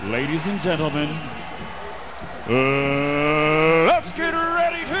Ladies and gentlemen, let's get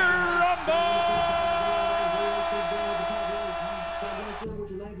ready to rumble!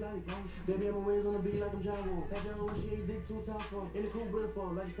 Baby, I'm always on the beat like I'm John Woo. That John Woo shit, dick 2 times for. In the cool breath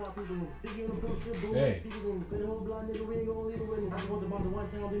for, like it's top people. Figure on the pro shit, boom, speakers in. Play the whole block, nigga, we ain't gonna leave a witness. I just want the ball to one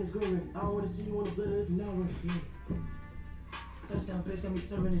time, then it's good with it. I don't wanna see you on the glitter if you're not with it. Touchdown, bitch, got me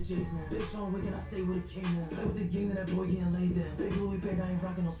serving the chase now. Bitch, on weekend, I stay with a K now. Play with the game, then that boy getting laid down. Big Louis bag, I ain't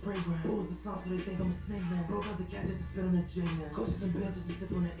rocking no spray ground. What was the song, so they think I'm a snake now. Broke out the cat just to spit on the J now. Coaches and bands just to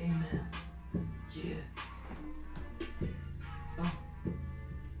sip on the A now. Yeah.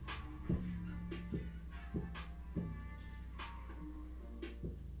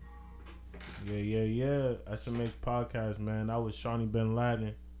 Yeah. SMH podcast, man. That was Shawnee Bin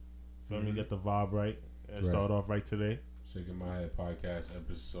Laden. Feel me? Get the vibe right. And start off right today. Shaking My Head podcast,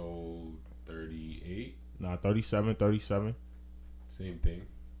 episode 38. Nah, 37. Same thing.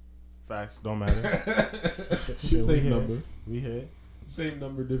 Facts, don't matter. Shit, same number. We here. Same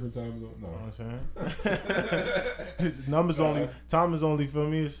number, different time zone. No. You know what I'm saying? Numbers only, time is only, feel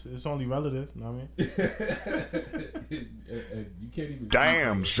me, it's only relative. You know what I mean? You can't even.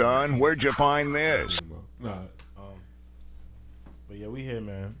 Damn, son, where'd you find this? Nah. But yeah, we here,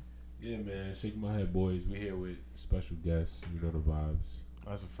 man. Yeah, man. Shaking My Head, boys. We here with special guests. You know the vibes.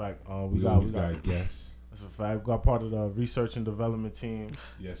 That's a fact. We always got guests. That's a fact. We got part of the research and development team.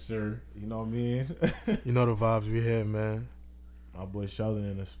 Yes, sir. You know what I mean? You know the vibes. We here, man. My boy Sheldon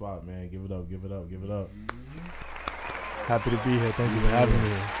in the spot, man. Give it up. Mm-hmm. Happy to be here. Thank you for having me.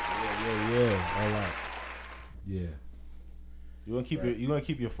 Yeah. All right. Yeah. You gonna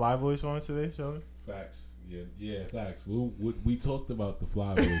keep your fly voice on today, Sheldon? Facts. Yeah, facts. We talked about the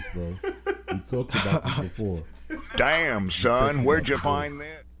fly voice, bro. We talked about this before. Damn, son, where'd you find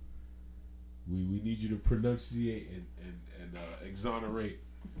that? We need you to pronunciate and exonerate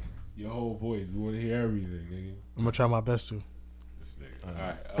your whole voice. We want to hear everything, nigga. I'm gonna try my best to. This nigga. All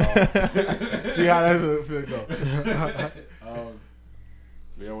right. See how that feels go.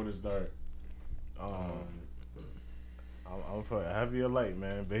 Where I want to start? I'm put heavy or light,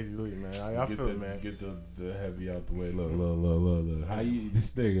 man. Basically, man. I feel it, man. Let's get the heavy out the way. Look. How you,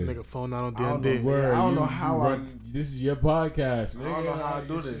 this nigga? Nigga, phone not on I D&D. don't know how this is your podcast, nigga. I don't know how I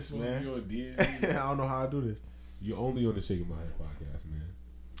do this, man. I don't know how I do this. You're only on the Shaking My Head podcast, man.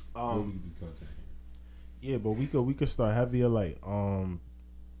 Where we can do content here. Yeah, but we could start heavy or light. I'm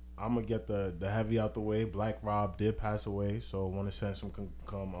gonna get the heavy out the way. Black Rob did pass away, so I want to send some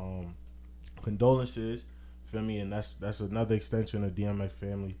condolences. Feel me? And that's another extension of DMX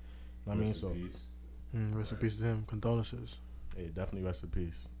family. I mean, so rest in peace to him. Condolences. Yeah, definitely rest in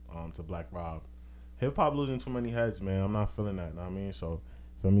peace. To Black Rob. Hip hop losing too many heads, man. I'm not feeling that. Know what I mean? So,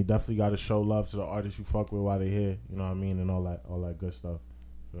 feel me? Definitely got to show love to the artists you fuck with while they here. You know what I mean? And all that good stuff.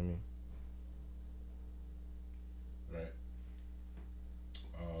 Feel me? Right.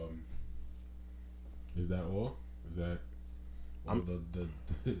 Is that all? Is that all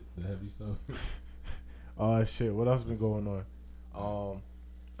the heavy stuff? Oh shit! What else been going on?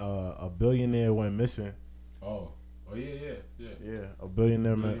 A billionaire went missing. Oh yeah. Yeah, a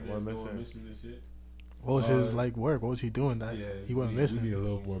billionaire went missing and shit. What was his work? What was he doing that he went missing? We need a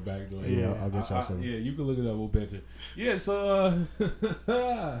little more backstory. Yeah, I'll get y'all some. Yeah, you can look it up. We'll bet you. Yeah, so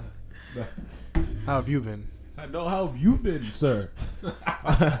how have you been? I know. How have you been, sir?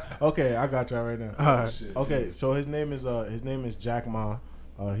 Okay, I got y'all right now. All right. Shit, okay, so his name is Jack Ma.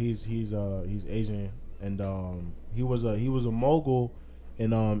 He's Asian, and he was a mogul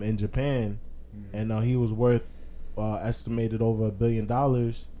in Japan, and he was worth estimated over $1 billion,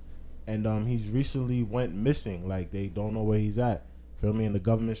 and he's recently went missing. Like, they don't know where he's at. Feel me? And the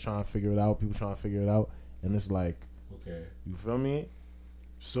government's trying to figure it out. People trying to figure it out, and it's like, okay, you feel me?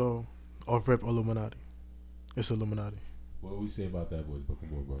 So, off rip Illuminati. It's Illuminati. What do we say about that, boys? But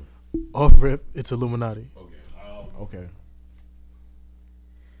come on, bro. Off rip, it's Illuminati. Okay.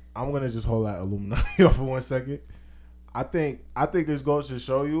 I'm gonna just hold that Illuminati off for 1 second. I think this goes to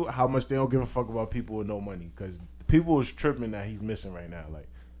show you how much they don't give a fuck about people with no money, because people is tripping that he's missing right now, like,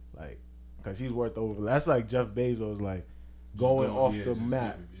 because he's worth over. That's like Jeff Bezos, like, going off the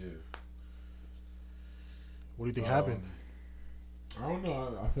map. What do you think happened? I don't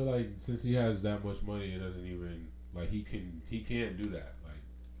know. I feel like since he has that much money, it doesn't even he can't do that. Like,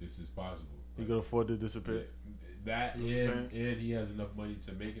 this is possible. He could afford to disappear. That and he has enough money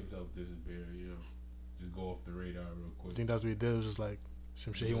to make himself disappear. You know, just go off the radar real quick. I think that's what he did. It was just like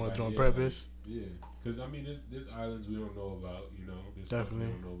some shit he wanted to do on purpose. Because I mean, there's islands we don't know about. You know, there's definitely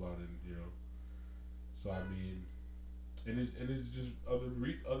stuff we don't know about, and you know. So I mean, and it's just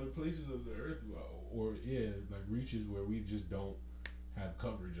other places of the earth, or like reaches where we just don't have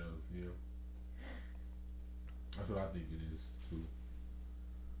coverage of. You know, that's what I think it is too.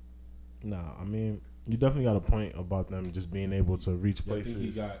 Nah, I mean, you definitely got a point about them just being able to reach Yeah, I places. think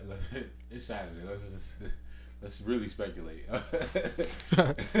he got like it's Saturday. Let's really speculate.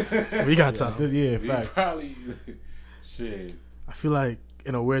 We got time. Yeah, He facts. probably shit. I feel like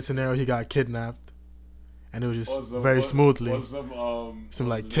in a weird scenario, he got kidnapped, and it was Or just some- very or- smoothly. or some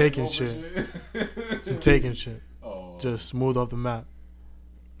like some taking hangover shit. Some taking shit, Oh, just smooth off the map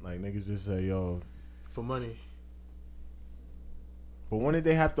Like niggas just say, yo. for money. But when did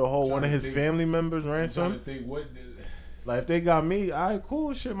they have to hold one of Trying to his think- family members I'm trying ransom? to think what did, Like if they got me, alright,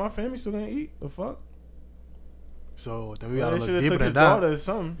 cool, shit. My family still gonna eat. The fuck? So then we Well, gotta they look shoulda deeper took than his that. daughter or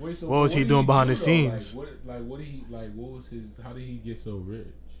something. wait, so What was he did doing behind do, the though? scenes? What did he like? What was his? How did he get so rich?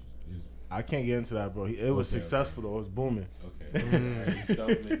 Is, I can't get into that, bro. It was Okay, successful though. It was booming. okay. Alright, he's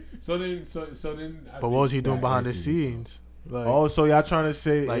self-made. So then. I But think what was he doing that behind the answers scenes? Like, Oh, so y'all trying to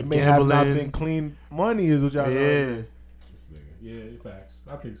say Like it may have not gambling. been clean money? Is what y'all trying to yeah. say? This nigga. Yeah, facts.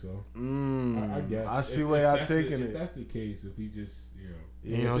 I think so. Mm, I guess. I see If- where if y'all that's taking If it. that's the case, if he just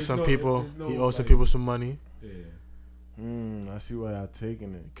You know, there's some no- people there's no, he owes some like- people some money. Yeah. I see where y'all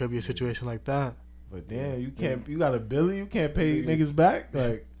taking it. Could be a situation like that. But damn, you can't. You got a billy. You can't pay Niggas- niggas back.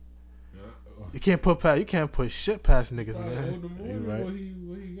 Like You can't put shit past niggas, Probably man. owed him more You than right. what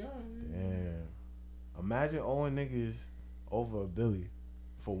he got. damn. Imagine owing niggas over a billy,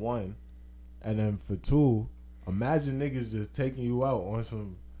 for one, and then for two, imagine niggas just taking you out on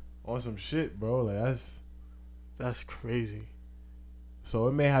some shit, bro. Like That's crazy. so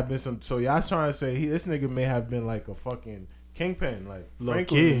it may have been some. So y'all trying to say this nigga may have been like a fucking kingpin, like Low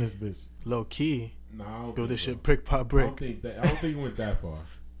Franklin key. in this bitch. Low key, Nah, I don't build think this so. shit brick by I don't brick. think that. I don't think he went that far,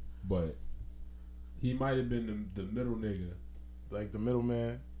 but he might have been the middle nigga. Like the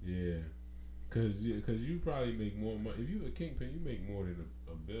middleman. Yeah, cause you probably make more money if you a kingpin. You make more than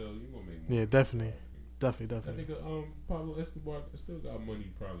a bill. You gonna make more. Yeah, definitely. That Definitely. nigga Pablo Escobar still got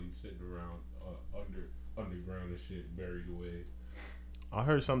money probably sitting around underground and shit buried away. I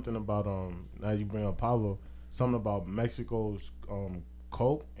heard something about now you bring up Pablo, something about Mexico's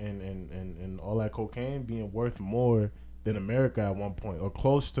coke and all that cocaine being worth more than America at one point, or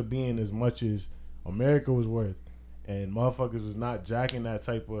close to being as much as America was worth, and motherfuckers was not jacking that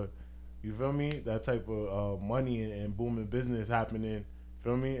type of, you feel me, that type of money and booming business happening,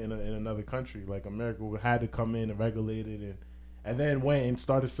 feel me, in another country. Like America had to come in and regulate it, and then went and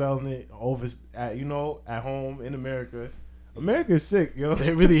started selling it over at home in America. America is sick, yo.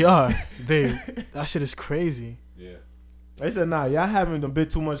 They really are. That shit is crazy. Yeah, They said, nah, y'all having a bit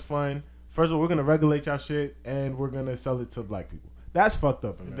too much fun. First of all, we're going to regulate y'all shit, and we're going to sell it to black people. That's fucked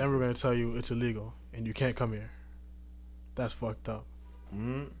up, man. Then we're gonna tell you it's illegal and you can't come here. That's fucked up.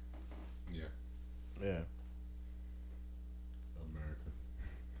 Mm-hmm. yeah, Yeah. America.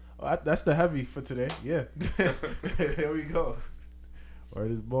 Oh, that's the heavy for today. Yeah. There we go.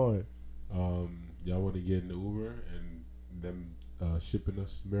 Word is born. Y'all want to get into Uber and them shipping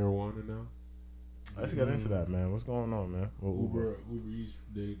us marijuana now? Let's get into that, man. What's going on, man? Well, Uber Eats,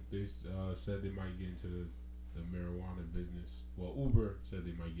 they said they might get into the marijuana business. Well, Uber said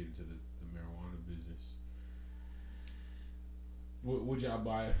they might get into the marijuana business. Would y'all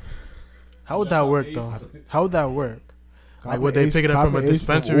buy it? How would that work Ace? though? How would that work? Like, would Copper they Ace- pick it up from a Copper Ace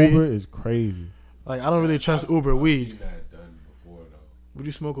dispensary? Uber is crazy. Like, I don't really trust Uber I've weed. seen that done before though. Would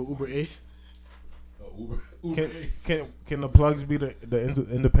you smoke a Uber eighth? Uber Ace. Can the plugs be the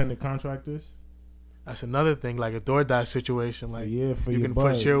independent contractors? That's another thing. Like a DoorDash situation. Like, Yeah, for you your can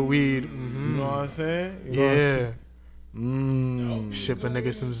bud. put your weed. You know what I'm saying? You know what I'm Yeah. saying? Ship a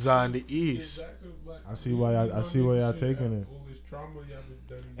nigga some za in the east. I see why y'all taking it. All this trauma y'all been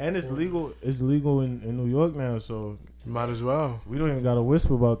done And it's before. legal. It's legal in New York now, so Might as well. we don't even gotta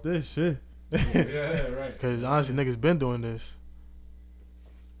whisper about this shit. Yeah, right. Because honestly, niggas been doing this.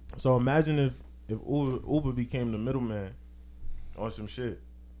 So imagine if Uber became the middleman on some shit.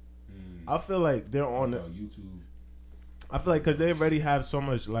 I feel like they're on the. YouTube. I feel like because they already have so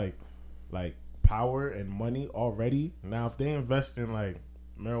much like power and money already. Now if they invest in like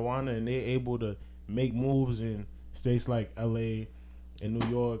marijuana and they're able to make moves in states like LA and New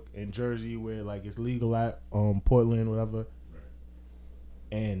York and Jersey where like it's legal at Portland, whatever,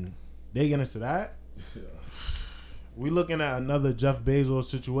 and they get into that, we looking at another Jeff Bezos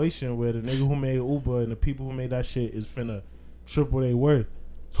situation where the nigga who made Uber and the people who made that shit is finna triple their worth.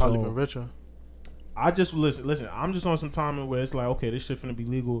 Probably So, even richer. I just listen. I'm just on some timing where it's like, okay, this shit finna be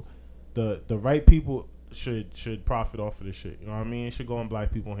legal. The right people should profit off of this shit. You know what I mean? It should go in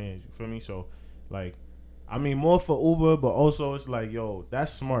black people's hands. You feel me? So, like, I mean, more for Uber, but also it's like, yo,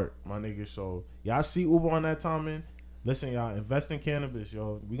 that's smart, my nigga. So y'all see Uber on that timing. listen, y'all, invest in cannabis,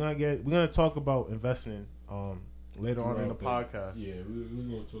 yo. We're gonna talk about investing later on in the podcast. Yeah, we're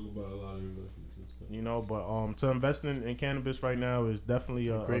gonna talk about a lot of investments and stuff. You know, but to invest in cannabis right now is definitely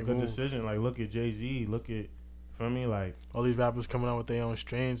a good move. decision. Like, look at Jay-Z, look at, feel me, like All these rappers coming out with their own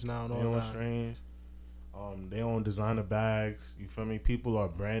strains now and they all own that. strains. They own designer bags. You feel me? People are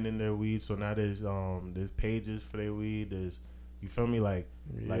branding their weed, so now there's pages for their weed. There's, you feel me? Like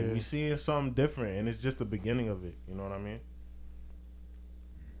we seeing something different, and it's just the beginning of it. You know what I mean?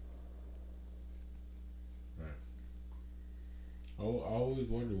 Right. I always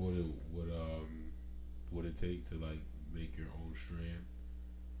wonder what it takes to like make your own strand,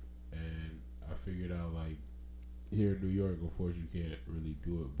 and I figured out like here in New York, of course, you can't really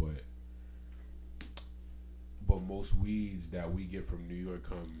do it, but most weeds that we get from New York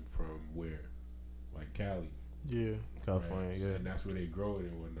come from where? Like Cali. Yeah. California, right? yeah. And that's where they grow it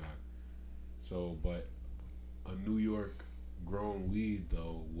and whatnot. So, but a New York grown weed,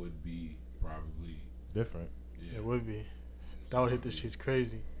 though, would be probably... different. Yeah. It would be. That would hit the streets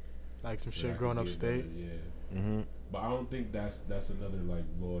crazy. Like some shit growing upstate. Yeah. Mm-hmm. But I don't think that's another, like,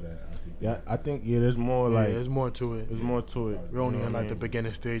 law that I think... Yeah, I think, there's more, like... there's more to it. There's more to it. We're only You know in, what I like, the mean?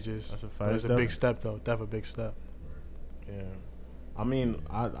 beginning stages. That's a fact. But it's a big step, though. Definitely a big step. Yeah. I mean,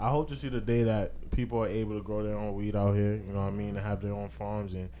 I hope to see the day that people are able to grow their own weed out here, you know what I mean, and have their own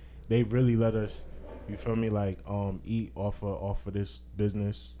farms, and they really let us, you feel me, like eat off of this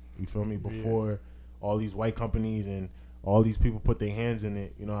business, you feel me, before all these white companies and all these people put their hands in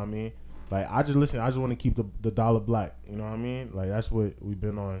it, you know what I mean? Like, I just want to keep the dollar black, you know what I mean? Like, that's what we've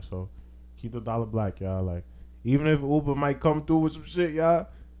been on, so keep the dollar black, y'all. Like, even if Uber might come through with some shit, y'all,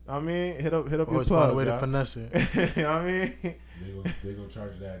 I mean, hit up your plug, find a way y'all. to finesse it. You know what I mean? They gonna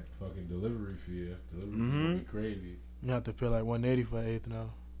charge that fucking delivery fee. That delivery fee gonna be crazy. You have to pay like $180 for an eighth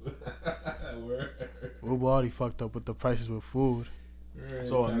now. Word. Uber already fucked up with the prices with food. Word.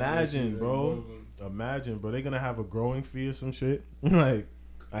 So Tax imagine, that bro. Imagine, bro. They're gonna have a growing fee or some shit, like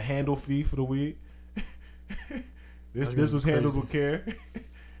a handle fee for the weed. This was handled with care.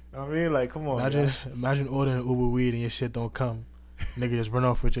 I mean, like, come on. Imagine ordering Uber weed and your shit don't come. Nigga just run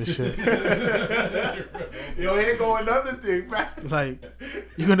off with your shit. Yo, here go another thing, man. Like,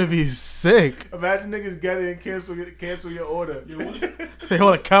 you're gonna be sick. Imagine niggas get it and cancel your order. They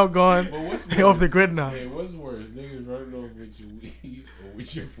whole account gone. But what's They off the grid now. Yeah, what's worse? Niggas running off with your weed or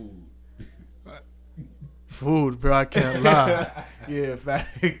with your food? Food, bro, I can't lie. Yeah,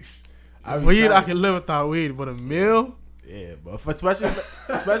 facts. Weed, I can live without weed, but a meal? Yeah, but especially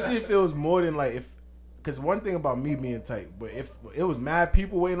if it was more than like because one thing about me being tight, but if it was mad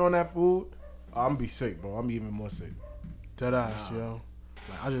people waiting on that food, I'm gonna be sick, bro. I'm even more sick. Dead ass, yo.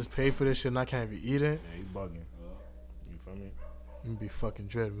 Like, I just paid for this shit and I can't even eat it. Yeah, you bugging. You feel me? I'm gonna be fucking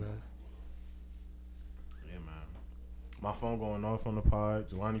dread, man. Yeah, man. My phone going off on the pod.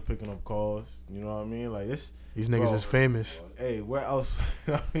 Jelani picking up calls. You know what I mean? Like this. These niggas bro, is famous. Hey, where else?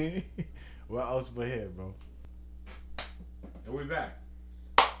 I mean, where else but here, bro? And we back.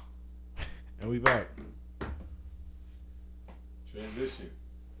 And we back. Transition.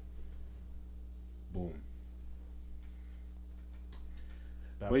 Boom.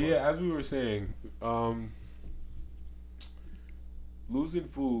 But yeah, as we were saying, losing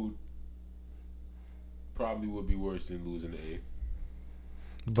food probably would be worse than losing the A.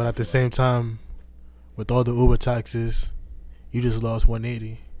 But at the same time, with all the Uber taxes, you just lost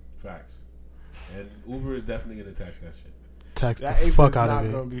 180. Facts. And Uber is definitely gonna tax that shit. Tax the That eighth fuck is out not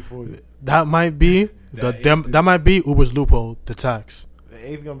of gonna it. be for you. That might be that might be Uber's loophole, the tax. The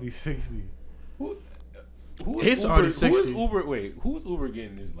eighth gonna be 60. Who It's Uber, already who's 60. Uber? Wait, who's Uber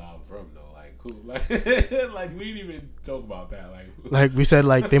getting this loud from though? Like, who? Like, like we didn't even talk about that. Like we said,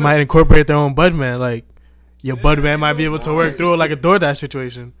 like they might incorporate their own Budman. Like your Budman might be able to work through it like a DoorDash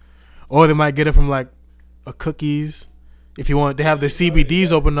situation, or they might get it from like a cookies. If you want, they have the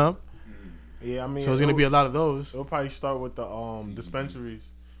CBDs open up. Yeah, I mean, So it's gonna be a lot of those. It'll probably start with the dispensaries.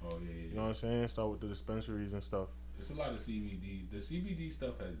 Oh yeah. You know what I'm saying? Start with the dispensaries and stuff. It's a lot of CBD. The CBD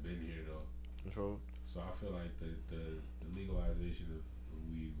stuff has been here though. Control. So I feel like the legalization of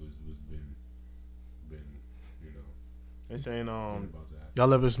weed was been you know. They saying about to happen.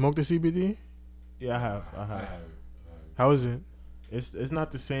 Y'all ever smoked the CBD? yeah, I have. I have. How is it? It's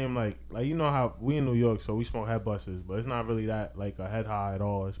not the same like you know how we in New York, so we smoke head busters, but it's not really that like a head high at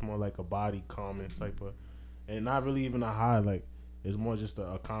all. It's more like a body calming type of, and not really even a high. Like it's more just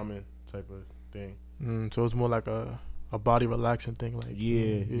a calming type of thing. So it's more like a body relaxing thing. Like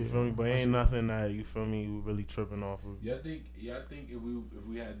Yeah, you feel me? But it ain't nothing that you feel me. You really tripping off of. Yeah, I think if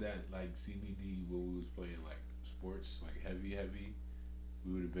we had that like CBD when we was playing like sports like heavy,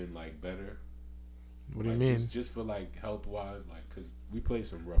 we would have been like better. What do you Like, mean? Just for like health wise, like because we play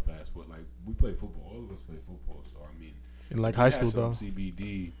some rough ass, but like we play football. All of us play football, so I mean, In like we high had school some though.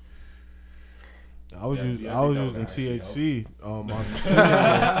 CBD. I was Yeah, using yeah, I think that was THC my senior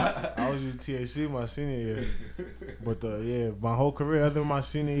year. I was using THC my senior year, but my whole career other than my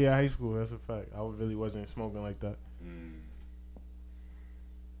senior year of high school, that's a fact. I really wasn't smoking like that.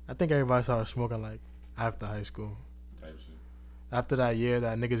 I think everybody started smoking like after high school. Type shit. After that year,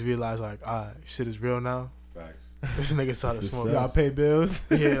 that niggas realized like, shit is real now. Facts. This nigga started The smoking. You gotta pay bills.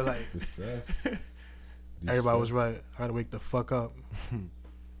 Yeah, like The stress. everybody was right. I gotta wake the fuck up.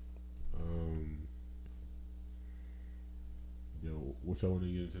 Yo, what y'all want to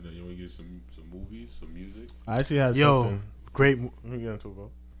get into? You want to get some movies, some music? I actually had Yo, something. great, Let me get into it,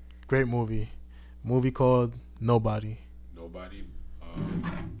 bro. great movie called Nobody. Nobody.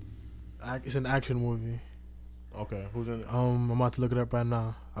 It's an action movie. Okay, who's in it? I'm about to look it up right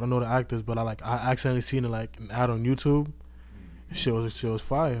now. I don't know the actors, but I accidentally seen it like an ad on YouTube. Shit was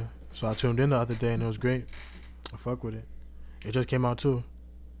fire. So I tuned in the other day and it was great. I fuck with it. It just came out too.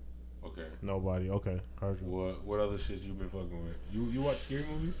 Okay. Nobody. Okay, heard you. What other shits you been fucking with? You watch scary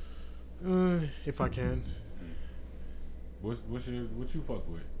movies? If I can. What you fuck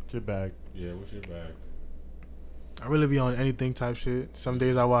with? It's your bag. Yeah, what's your bag? I really be on anything type shit. Some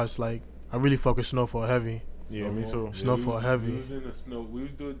days I watch like I really fuck with Snowfall heavy. Yeah, me too. Snowfall heavy. We was in the snow. We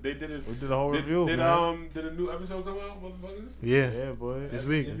was doing. They did it. We did a whole review, man. Did a new episode come out, motherfuckers? Yeah. Boy. This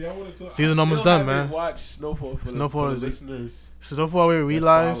week. If y'all want to talk, Season I almost still done, haven't man. Watch Snowfall for Snowfall the is listeners. Snowfall we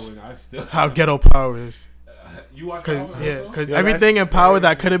realize That's following. how ghetto Power is. You watch Power also? Because Yeah, everything in that's Power crazy.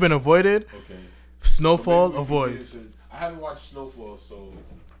 that could have been avoided, Okay. Snowfall So maybe we can avoids. get into- I haven't watched Snowfall, so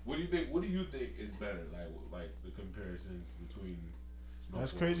what do you think? What do you think is better? Like the comparisons between. Snowfall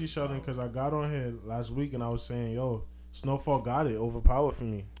That's crazy, and Sheldon, Power? because I got on here last week and I was saying, yo, Snowfall got it over Power for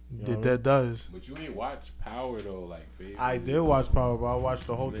me. You know what I mean? That does. But you ain't watch Power though, like. I did watch Power, but I watched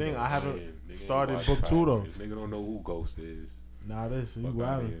the whole thing. I haven't started book 2 though. This nigga don't know who Ghost is. Nah, this you Fuck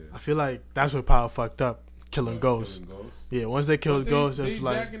outta wildin'. here. I feel like that's what Power fucked up. Killing Ghosts. Killing Ghost. Yeah, once they killed Ghosts, They it's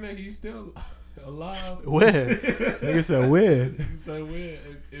like, jacking that he's still alive. where? Nigga said weird. He said where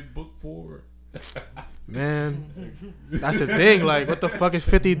in book 4. Man, that's the thing. Like, what the fuck is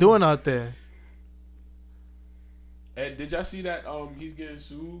 50 doing out there? And did y'all see that he's getting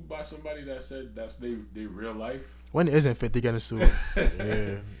sued by somebody that said that's they real life? When isn't 50 getting sued? Yeah, he's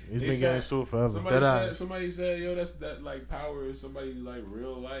They been said- getting sued forever. Somebody said, yo, that like Power is somebody like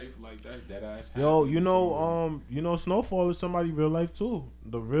real life, like that's dead ass. Yo, you know Snowfall is somebody real life too.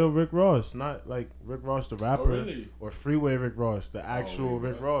 The real Rick Ross, not like Rick Ross the rapper, really? or Freeway Rick Ross, the actual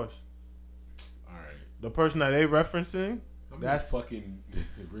wait, Rick what? Ross. All right, The person that they referencing. that's fucking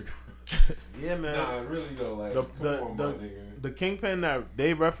Rick. Yeah, man. Nah, really though, like The Kingpin that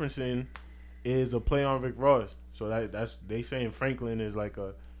they referencing is a play on Rick Ross. So that's they saying Franklin is like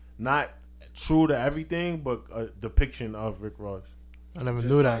a not true to everything, but a depiction of Rick Ross. I never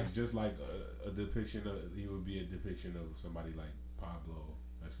knew that. Just like a depiction of, he would be a depiction of somebody like Pablo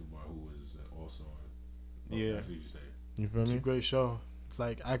Escobar, who was also on. Yeah. That's what you're saying. You feel It's a me? great show. It's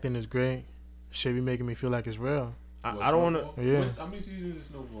like acting is great. Shit be making me feel like it's real. What, I don't want Snowfall? to. Yeah. How many seasons is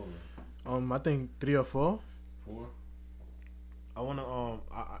Snowfall? I think 3 or 4. 4. I want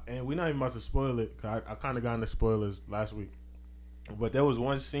to. And we're not even about to spoil it. Cause I kind of got into spoilers last week, but there was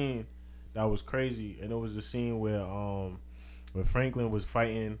one scene that was crazy, and it was the scene where Franklin was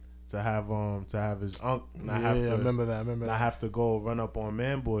fighting to have his uncle not have to. I remember that. Not have to go run up on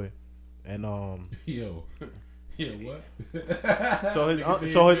Manboy, and Yo. Yeah, what? so his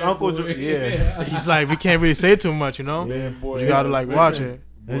uncle, yeah, He's like, we can't really say too much, you know? Man, boy. You gotta like watch it.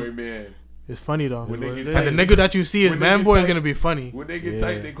 Boy, man. It's funny though. When they get Like tight, the nigga that you see is when they Man get Boy is tight- gonna be funny. When they get Yeah.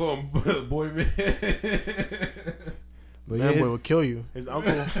 tight, they call him Boy Man. but Man yeah, Boy will kill you. his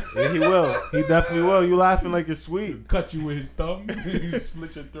uncle, yeah, he will. He definitely will. You laughing like it's sweet. Cut you with his thumb.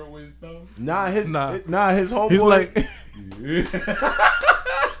 Slit your throat with his thumb. Nah, his homeboy. He's like,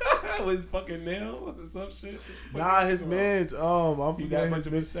 With his fucking nail or some shit. nah, his man's. I'm He got forgetting much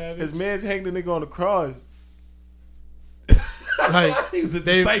of a savage. his man's hanged the nigga on the cross. like He's a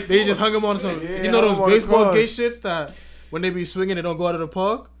they disciple. just hung him on some. Yeah, You know hung him those on the baseball cross. gay shits that when they be swinging, they don't go out of the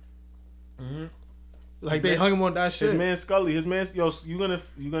park. Like they hung him on that shit. His man Scully. His man. Yo, you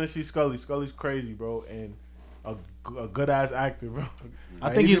gonna see Scully. Scully's crazy, bro, and a good ass actor, bro.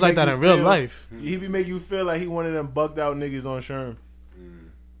 I think he's like that in real life. He be make you feel like he one of them bugged out niggas on Sherm.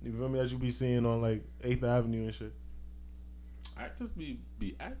 You feel me? That you be seeing on like 8th Avenue and shit. Actors be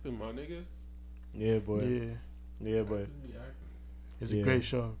acting, my nigga. Yeah, boy. Yeah, boy. Actors be acting. It's Yeah. a great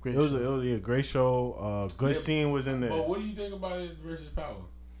show. Great It was show. a great show. Good Yeah, scene was in there. But what do you think about it versus Power?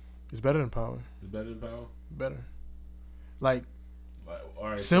 It's better than Power. It's better than Power. Better. Like all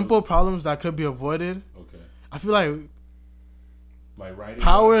right, simple problems that could be avoided. Okay. I feel like writing.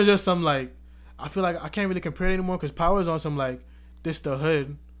 Power is just some like. I feel like I can't really compare it anymore because Power is on some like this the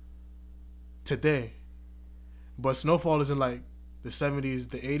hood today, but Snowfall is in like the 70s,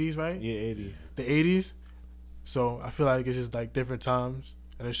 the 80s, right? Yeah, 80s. The 80s. So I feel like it's just like different times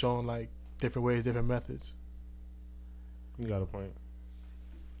and it's showing like different ways, different methods. You got a point.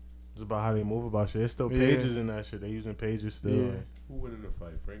 It's about how they move about shit. There's still pages in that shit. They using pages still. Yeah. Like Who win in the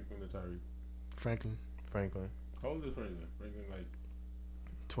fight, Franklin or Tyreek? Franklin. How old is Franklin? Franklin like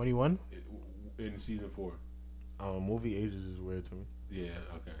 21? in season 4. Movie ages is weird to me. Yeah.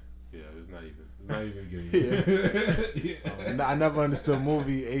 Okay. Yeah. It's not even getting. Yeah. I never understood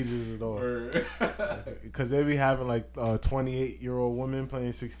movie ages at all. Because they be having like 28-year-old women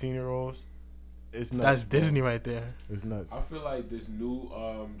playing 16-year-olds. It's nuts. That's Disney right there. It's nuts. I feel like this new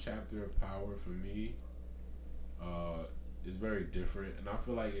chapter of Power for me is very different, and I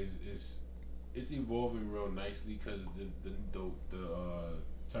feel like it's evolving real nicely because the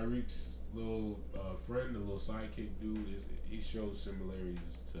Tyreek's little friend, the little sidekick dude, he shows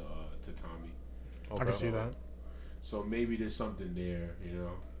similarities to Tommy. Okay. I can see that. So maybe there's something there, you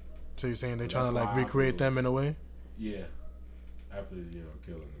know. So you're saying they're trying to like recreate them in a way? Yeah. After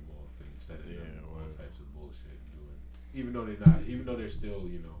killing them off and setting up all types of bullshit and doing, even though they're still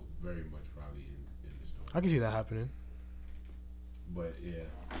very much probably in the story. I can see that happening. But yeah,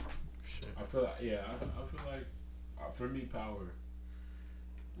 shit. I feel like for me, Power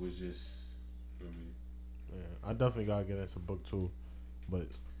was just. Yeah, I definitely gotta get into book 2, but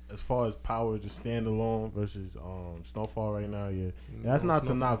as far as Power just standalone versus Snowfall right now, that's not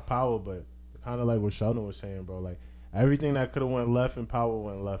to knock Power, but kind of like what Sheldon was saying, bro. Like everything that could have went left in Power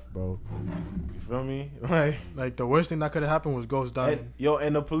went left, bro. You feel me? Like the worst thing that could have happened was Ghost dying.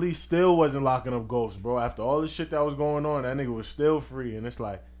 And the police still wasn't locking up Ghost, bro. After all the shit that was going on, that nigga was still free, and it's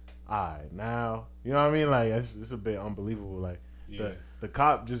like, alright, now you know what I mean? Like it's a bit unbelievable, like. Yeah. The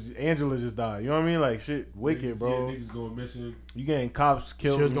cop Angela just died. You know what I mean? Like shit, wicked, bro. Yeah, niggas going missing. You getting cops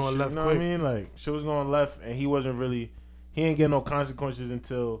killed. Shit was going left. You know quick. what I mean? Like shit was going left, and he ain't get no consequences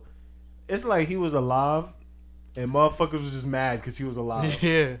until it's like he was alive, and motherfuckers was just mad because he was alive.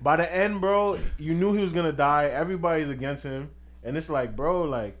 Yeah. By the end, bro, you knew he was gonna die. Everybody's against him, and it's like, bro,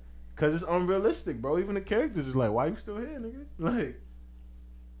 like, cause it's unrealistic, bro. Even the characters is like, why you still here, nigga? Like,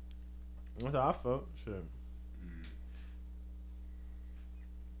 that's how I felt. Shit.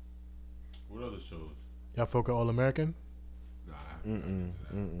 What other shows? Y'all fuck with All American? Nah, I don't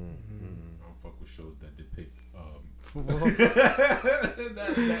fuck with shows that depict football.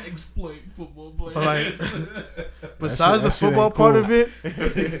 that exploit football players. Like, besides the football part of it,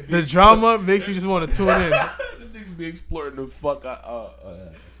 the drama makes you just want to tune in. The niggas be exploiting the fuck out.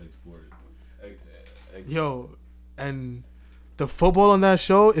 It's exploited. Yo, and the football on that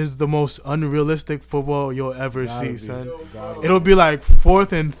show is the most unrealistic football you'll ever see, son. It'll be like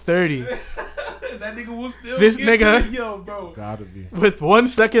 4th and 30. That nigga will still this get nigga it, yo, bro. Gotta be. With 1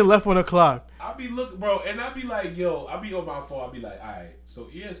 second left on the clock. I be looking, bro, and I be like, yo, I be on my phone. I be like, all right, so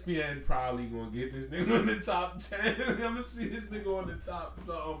ESPN probably gonna get this nigga on the top 10. I'm gonna see this nigga on the top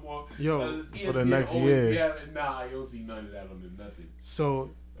something more. Yo, for the next year. Nah, you don't see none of that on the nothing.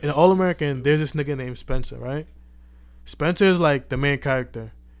 So in All American, there's this nigga named Spencer, right? Spencer is like the main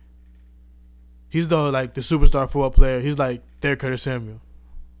character. He's the superstar football player. He's like their Curtis Samuel.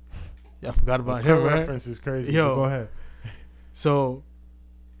 Yeah, I forgot about him, right? Reference is crazy. Yo, go ahead. So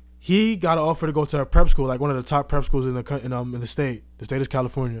he got an offer to go to a prep school, like one of the top prep schools in the state. The state is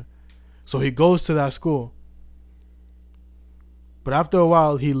California. So he goes to that school. But after a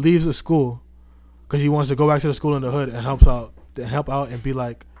while, he leaves the school because he wants to go back to the school in the hood and help out and be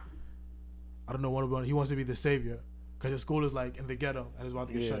like, I don't know, he wants to be the savior because the school is like in the ghetto and it's about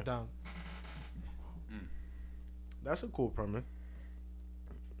to get shut down. That's a cool premise.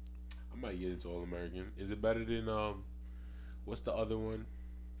 I might get into All American. Is it better than what's the other one?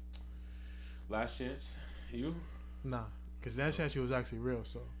 Last Chance? You? Nah, because Last Chance was actually real,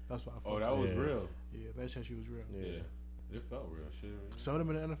 so that's why I thought. Oh, that was real. Yeah, Last Chance was real. Yeah. It felt real. Shit. Some of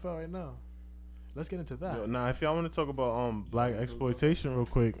them in the NFL right now. Let's get into that. Yo, if y'all want to talk about black exploitation real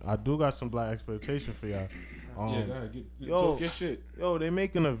quick, I do got some black exploitation for y'all. Go ahead. Talk your shit. Yo, they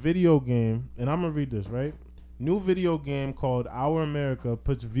making a video game, and I'm gonna read this, right? New video game called Our America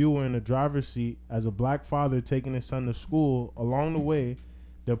puts viewer in the driver's seat as a black father taking his son to school. Along the way,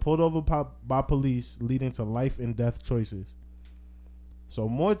 they're pulled over by police, leading to life and death choices. So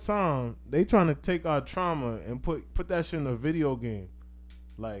more time, they trying to take our trauma and put that shit in a video game.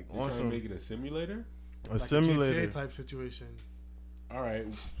 Like, you trying to make it a simulator? A simulator GTA type situation. All right.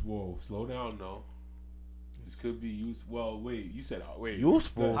 Whoa, slow down, though. This could be useful. Well, wait. You said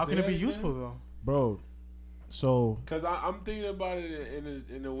Useful? How can it be useful though, bro? So, because I'm thinking about it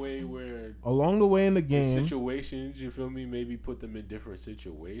in a way where along the way in the game, situations, you feel me? Maybe put them in different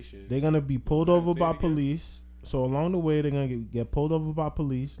situations. they're gonna be pulled over by police. So along the way, they're gonna get pulled over by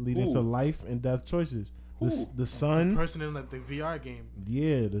police, leading to life and death choices. The son, the person in like the VR game.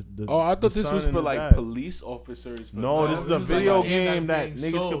 Yeah. I thought this was for like police officers. No, this is a video game that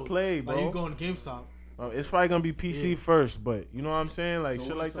niggas sold. can play, bro. Like you go on GameStop. It's probably gonna be PC first, but you know what I'm saying, like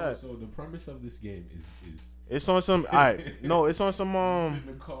shit like that. So the premise of this game is it's on some. No, it's on some. Sit in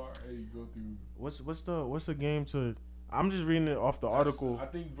the car and you go through. What's the game to? I'm just reading it off the article. I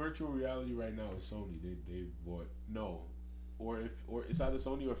think virtual reality right now is Sony. They bought or it's either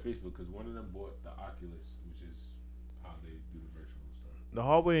Sony or Facebook because one of them bought the Oculus, which is how they do the virtual stuff. The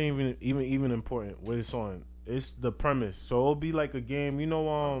hardware ain't even important. What it's on, it's the premise. So it'll be like a game. You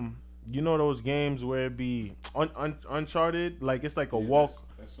know those games where it be Uncharted, like it's like a walk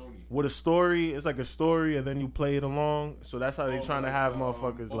that's Sony. With a story. It's like a story, and then you play it along. So that's how they trying to have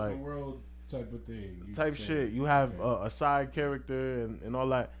motherfuckers open like world type of thing. Type shit. You have a side character and all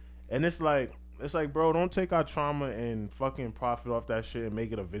that, and it's like, bro, don't take our trauma and fucking profit off that shit and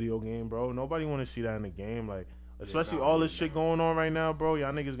make it a video game, bro. Nobody want to see that in the game, like especially all this shit going on right now, bro.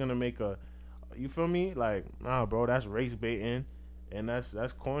 Y'all niggas gonna make you feel me? Like, nah, bro, that's race baiting. And that's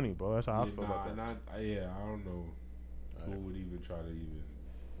corny, bro. That's how I feel about that. I don't know who would even try to even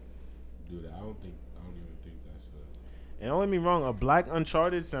do that. I don't even think that's. And don't get me wrong, a black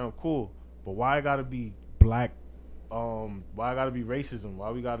Uncharted sound cool, but why it gotta be black? Why it gotta be racism?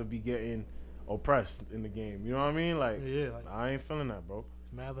 Why we gotta be getting oppressed in the game? You know what I mean? Like, I ain't feeling that, bro.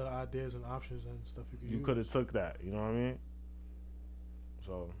 It's mad little ideas and options and stuff you could use. You could have took that. You know what I mean?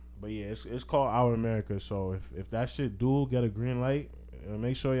 So. But yeah, it's called Our America. So if that shit do get a green light,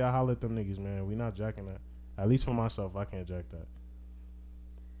 make sure y'all holler at them niggas, man. We not jacking that. At least for myself, I can't jack that.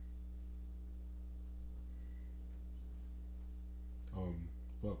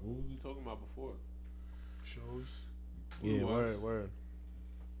 Fuck. What was we talking about before? Shows. Yeah, word.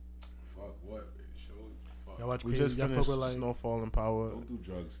 Fuck what? Shows. Fuck. Y'all watch We Crazy. just Y'all finished fuck with like Snowfall and Power. Don't do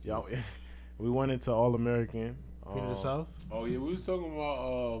drugs. Y'all, we went into All American. Queen of the South. Oh yeah, we was talking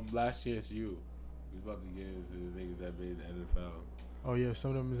about Last Chance U. We was about to get into the niggas that made the NFL. Oh yeah,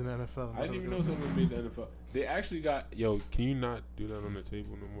 some of them is in the NFL. I didn't even know some of them made the NFL. They actually got Can you not do that on the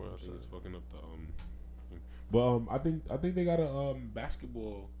table no more? Else it's fucking up the But I think they got a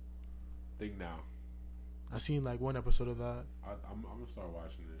basketball thing now. I seen like one episode of that. I'm gonna start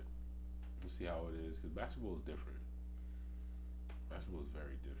watching it and see how it is because basketball is different. Basketball is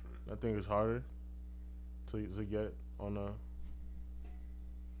very different. I think it's harder to get on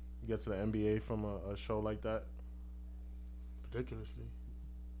get to the NBA from a show like that. Ridiculously. I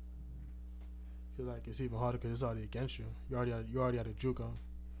feel like it's even harder because it's already against you. You already had a juke on.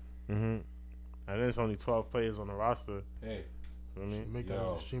 Mm-hmm. And then it's only 12 players on the roster. Hey, you know what I mean? Make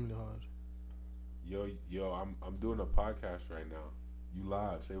that extremely hard. Yo, I'm doing a podcast right now. You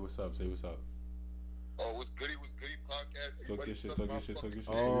live? Say what's up. Oh, what's goody podcast? Talk your shit.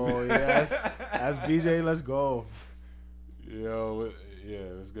 Oh yes, that's BJ. Let's go. Yo, yeah,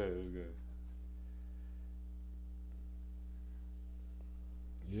 it was good.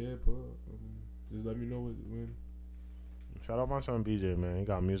 Yeah, but just let me know when. Shout out my son BJ, man. He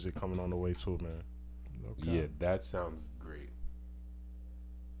got music coming on the way too, man. Okay. Yeah, that sounds great.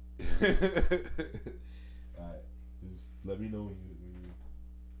 Alright, just let me know when you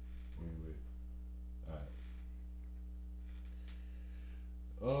ready.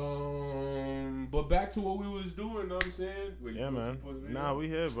 Alright. But back to what we was doing. Know what I'm saying? Wait, yeah, man. Nah, we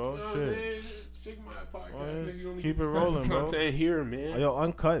here, bro. You know shit. Check my podcast. Nigga, keep it rolling, bro. Content here, man. Yo,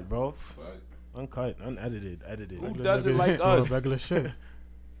 uncut, bro. Fuck. Uncut, unedited, edited. Who does it like us? Regular shit.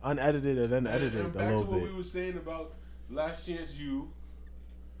 Unedited and then edited and a back little to what bit. we were saying about Last Chance U.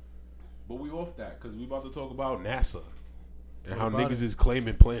 But we off that because we about to talk about NASA and how niggas is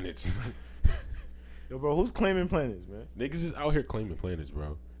claiming planets. Yo, bro, who's claiming planets, man? Niggas is out here claiming planets,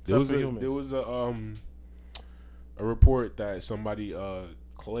 bro. There There was a report that somebody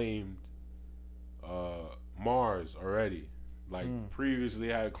claimed Mars already. Like previously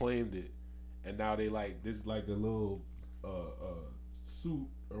had claimed it, and now they like this like a little suit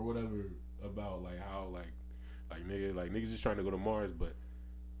or whatever about like how like niggas is trying to go to Mars, but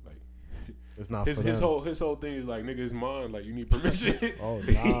like it's not his whole thing is like niggas mine, like you need permission. Oh,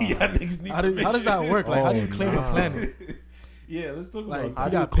 nah. Yeah, niggas need permission. How does that work? Like how do you claim a planet? Yeah, let's talk like, about I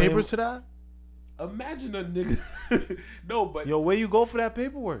got papers to that. imagine a nigga. No, but Yo, where you go for that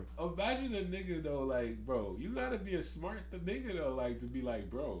paperwork? imagine a nigga though, like, bro, you gotta be a smart nigga though, like, to be like,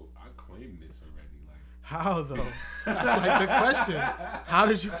 bro, I claim this already. Like, How though? That's like the question. How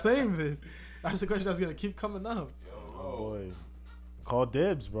did you claim this? That's the question that's gonna keep coming up. Oh, boy. Call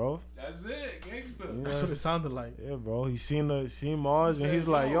dibs, bro. That's it, gangster. Yeah. That's what it sounded like. Yeah, bro. He seen Mars and he's Said,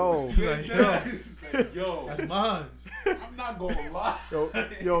 like, yo, Like, yo, That's mine. I'm not gonna lie.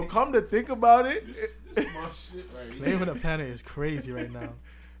 yo, come to think about it. This is my shit right here. Claiming the planet is crazy right now.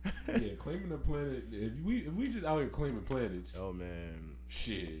 Yeah, claiming the planet. If we just out here claiming planets, Oh man,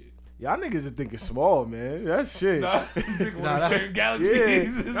 shit. y'all niggas is thinking small, man. That's shit. Nah, this nigga Nah, wanna that- claim galaxies. Yeah,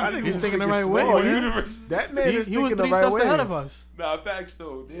 This y'all nigga- niggas He's thinking the right small. way. universe. That man is He was thinking the 3 right steps way. ahead of us. Nah, facts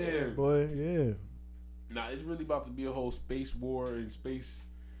though. Damn. Boy, yeah. Nah, it's really about to be a whole space war and space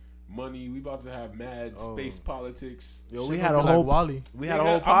money. We about to have mad Oh. space politics. Yo, Shit we gonna had be a like whole Wally. we had a Nigga,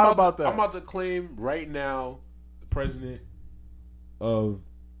 whole I'm pod about to, that. I'm about to claim right now the president of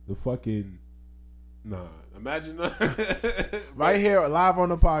the fucking. Nah, imagine right here, live on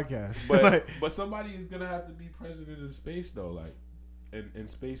the podcast. But Like, but somebody is gonna have to be president of space though, like, and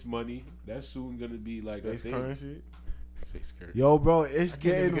space money. That's soon gonna be like space a thing. currency. Space currency. Yo, bro, it's I can't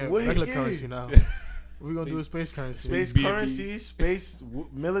getting even get wicked. regular currency now. We're gonna do a space currency. Space B&Bs. currency, space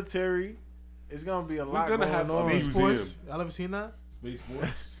military. It's gonna be a lot gonna going have on. Space Museum. Force. Y'all ever seen that? Space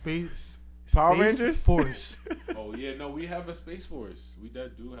Force. Space Power Space Rangers? Force. Oh yeah, no, we have a space force. We do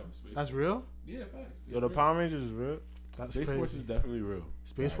have a space. That's force. real. Yeah, facts. Yo, the It's Power Rangers is real. real. That's Space crazy. Force is definitely real.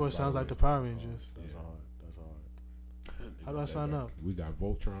 Space Guys, Force by sounds the like the way. Power Rangers. That's hard. That's hard. How do I sign up? We got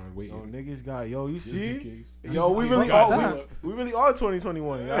Voltron waiting. Yo, niggas got you Just in see? case. Yo, we Just really in are. case. We really are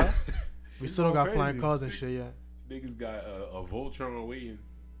 2021, y'all. We still don't got crazy. flying cars and shit yet. Niggas got a Voltron waiting.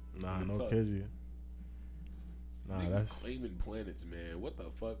 Nah, Even no tough. kidding. Nah, Niggas that's. claiming planets, man. What the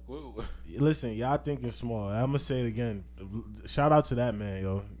fuck? Whoa. Listen, y'all thinking small. I'm gonna say it again. Shout out to that man,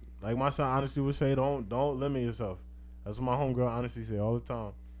 yo. Like my son honestly would say, don't limit yourself. That's what my homegirl honestly say all the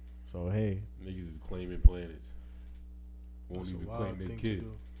time. So hey, Niggas is claiming planets. Won't That's a even wild claim their thing to kid.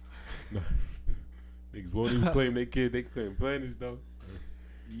 do. Niggas won't even claim their kid. They claim planets though.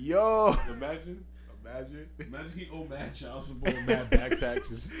 yo, Imagine he owe mad child support, mad back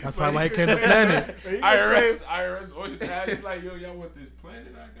taxes. That's probably why he came to planet. IRS always had. It's like, yo, y'all want this planet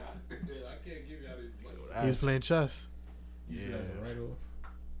I got? I can't give y'all this planet. He was playing chess. Use it as a write-off.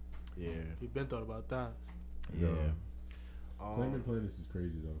 Yeah, He been thought about that. yeah. Claiming planets is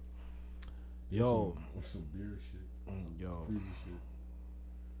crazy though. Yo, With some beer shit, yo, freezer shit.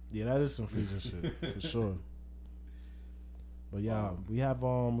 yeah, that is some freezing shit for sure. But yeah, we got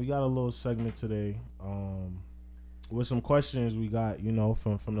a little segment today, with some questions we got,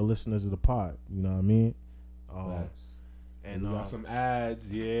 from the listeners of the pod. You know what I mean? Facts. And we got some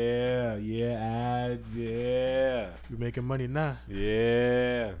ads. Yeah, ads. Yeah, We making money now.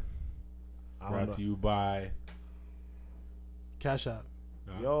 yeah. I don't Brought know. to you by. Cash out.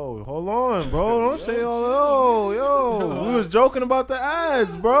 Yo, hold on, bro. Don't say all. Yo. We was joking about the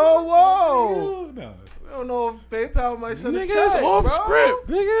ads, bro. Whoa. No. We don't know if PayPal might send a Nigga, check, it's off bro. script.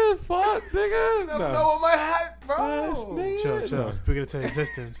 Nigga, fuck, nigga. You never know what might happen, bro. Yes, nigga. Chill. Speaking it to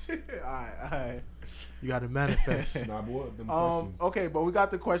existence. Alright. You got to manifest. Nah, boy, them questions. Okay, but we got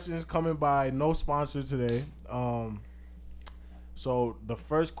the questions coming by. No sponsor today. So the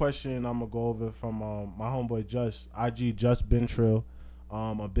first question I'm gonna go over from my homeboy Just Been Trill,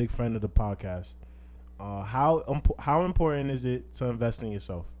 a big friend of the podcast. How important is it to invest in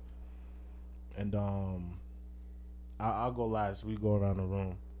yourself? And I'll go last. We go around the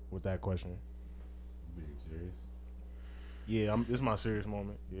room with that question. Being serious. Yeah, this is my serious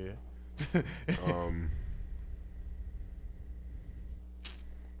moment. Yeah.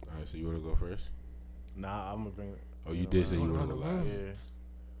 All right, so you want to go first? Nah, I'm gonna bring it. Oh, you did say you want to go around last.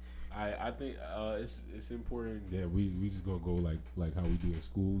 Yeah. I think it's important that we just gonna go like how we do in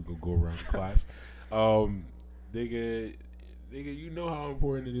school. We gonna go around the class. Nigga, you know how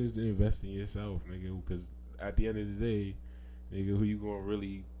important it is to invest in yourself, nigga. Because at the end of the day, nigga, who you gonna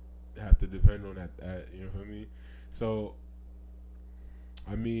really have to depend on at you know what I mean? So,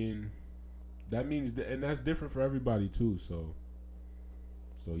 I mean, that means and that's different for everybody too. So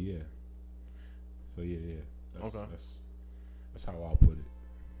yeah. That's, Okay. That's how I'll put it.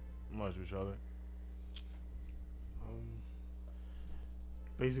 Much each other.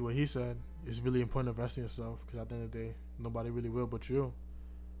 Basically what he said, it's really important to invest in yourself because at the end of the day, nobody really will but you.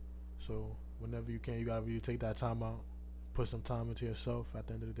 So whenever you can, you gotta really take that time out, put some time into yourself at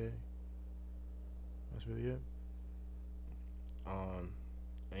the end of the day. That's really it. And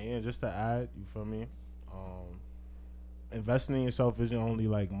yeah, just to add, you feel me? Investing in yourself isn't only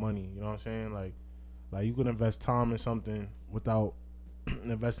like money, you know what I'm saying? Like Like you can invest time in something without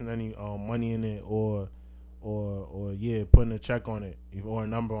investing any money in it or yeah, putting a check on it or a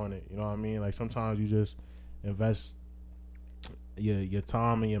number on it. You know what I mean? Like sometimes you just invest your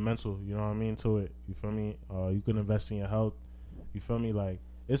time and your mental, you know what I mean, to it. You feel me? You can invest in your health. You feel me? Like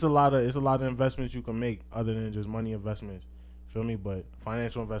it's a lot of investments you can make other than just money investments. Feel me? But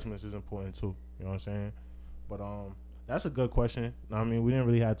financial investments is important too. You know what I'm saying? But that's a good question. I mean, we didn't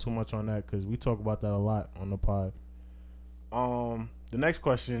really have too much on that because we talk about that a lot on the pod. The next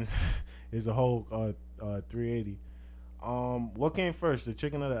question is a whole 380. What came first, the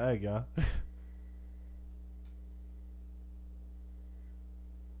chicken or the egg, y'all?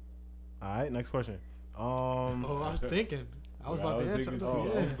 All right, next question. I was thinking. I was about to answer.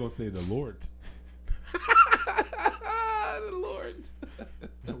 I was gonna say the Lord. The Lord.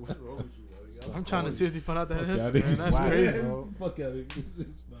 What's wrong with you, bro? I'm trying to seriously find out that answer, man. this. That's crazy. Bro. Fuck out of it.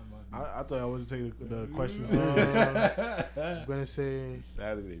 It's not my name. I thought I was taking the questions. I'm gonna say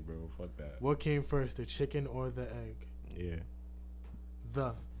Saturday, bro. Fuck that. what came first, the chicken or the egg? Yeah,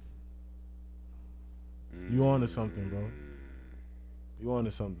 The. you on to something, bro. You on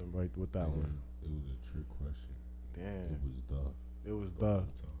to something, right, with that Yeah, one. it was a trick question. Damn. It was The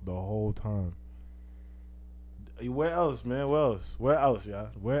whole time. Where else, man? Where else, y'all?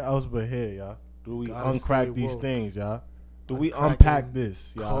 Where else but here, y'all? Do we Gotta uncrack stay these woke. things, y'all? Do we Uncracking unpack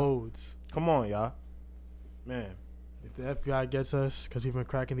this, y'all? Codes. Come on, y'all. Man, If the FBI gets us because we've been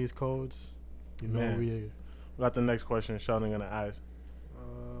cracking these codes, you know Man. we got the next question Sheldon gonna ask.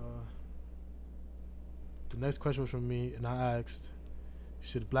 The next question was from me, and I asked,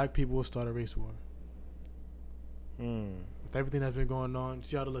 should black people start a race war? With everything that's been going on,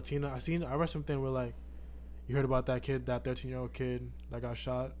 see all the Latina. I read something where like, you heard about that kid, that 13-year-old kid that got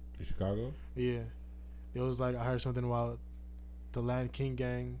shot. in Chicago. Yeah, it was like I heard something about the Land King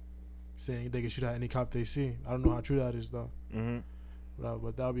gang saying they can shoot at any cop they see. I don't know how true that is though. Mm-hmm.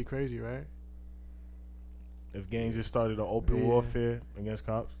 But that would be crazy, right? If gangs just started an open Yeah. warfare against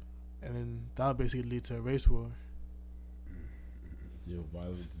cops. And then that would basically lead to a race war. Yo,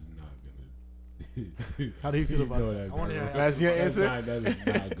 violence is not gonna. How do you feel about know that? that, I want to bro. hear. That's your answer? That is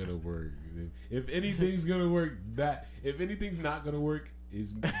not gonna work. If anything's gonna work, if anything's not gonna work,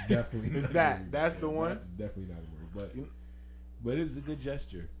 it's definitely It's not that. gonna work. That's the one? That's definitely not gonna work. You- But it's a good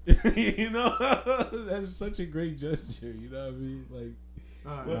gesture. You know, that's such a great gesture. You know what I mean?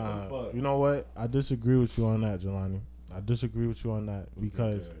 Like, what the fuck? You know what? I disagree with you on that, Jelani. I disagree with you on that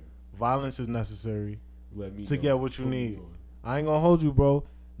because Okay. violence is necessary Let me to know. get what you Put me need. on. I ain't gonna hold you, bro.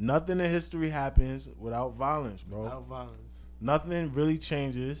 Nothing in history happens without violence, bro. Without violence. Nothing really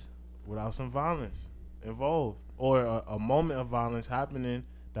changes without some violence involved or a moment of violence happening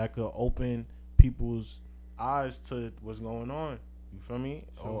that could open people's eyes to what's going on. You feel me?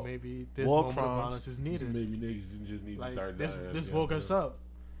 So Or maybe this war moment of crimes. violence is So needed. maybe niggas just need to Like start this dying. this Yeah, woke bro. us up.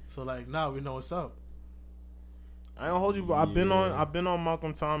 So like now we know what's up. I ain't gonna hold you, bro. I've been Yeah. on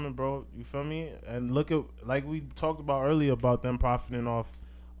Malcolm Thomas, bro. You feel me? And look at like we talked about earlier about them profiting off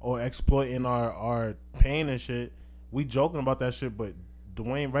or exploiting our pain and shit. We joking about that shit, but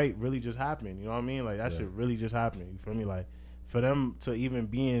Dwayne Wright really just happened. You know what I mean? Like that Yeah. shit really just happened. You feel me? Like for them to even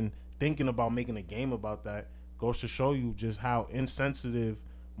being thinking about making a game about that goes to show you just how insensitive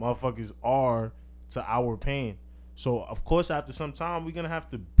motherfuckers are to our pain. So of course after some time we're gonna have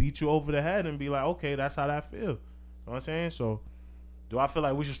to beat you over the head and be like, okay, that's how that feel. You know what I'm saying? So do I feel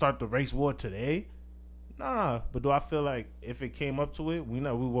like we should start the race war today? Nah. But do I feel like if it came up to it, we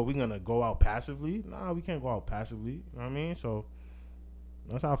gonna go out passively? Nah, we can't go out passively. You know what I mean? So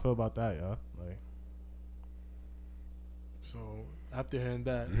that's how I feel about that, y'all. Like So after hearing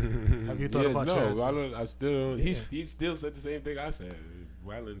that, have you thought about your No, answer? I don't. I still. Yeah. He still said the same thing I said.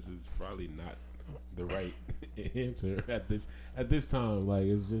 Violence is probably not the right answer at this time. Like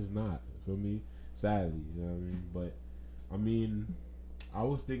it's just not for me. Sadly, you know what I mean. But I mean, I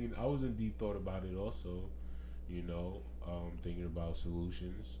was in deep thought about it also. You know, thinking about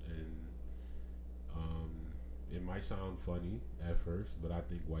solutions and it might sound funny at first, but I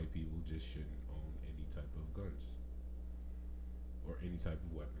think white people just shouldn't own any type of guns or any type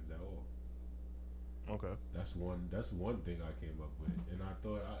of weapons at all. okay. That's one thing I came up with, and I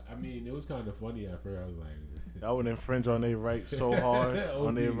thought, I mean, it was kind of funny at first. I was like, That would infringe on their rights so hard.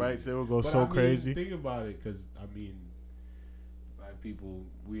 On their OD. rights, they would go But so I mean, crazy. Think about it, because I mean, black people,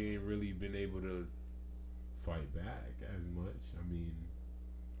 we ain't really been able to fight back as much. I mean,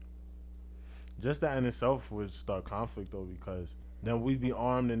 Just that in itself would start conflict though, because then we'd be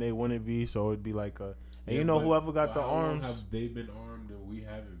armed and they wouldn't be, so it'd be like a. And you know, but- whoever got but the how long arms. have they been armed and we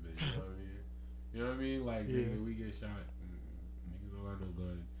haven't been? You know what I mean? You know what I mean? Like Yeah. nigga, we get shot. And niggas don't got no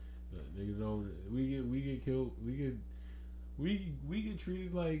gun. Niggas don't. We get killed. We get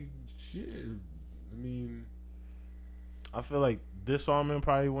treated like shit. I mean, I feel like disarming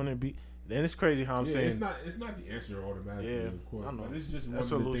probably wouldn't be. And it's crazy how I'm saying it's not the answer automatically, Yeah, of course. I know. But it's just one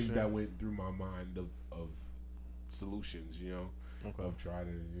That's of the solution. things that went through my mind of solutions. You know, Okay. of trying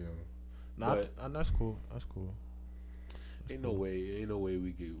to Nah, but- that's cool. That's cool. Ain't no way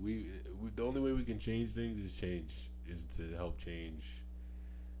we could. We the only way we can change things is to help change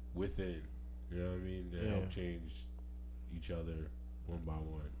within. You know what I mean? To help change each other one by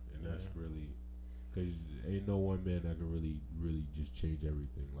one, and that's really because ain't no one man that can really just change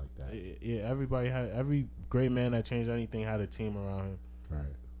everything like that. Yeah, every great man that changed anything had a team around him.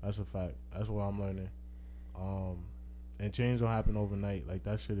 Right. That's a fact. That's what I'm learning. And change don't happen overnight. Like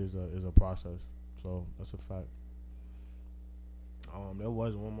that shit is a process. So that's a fact. There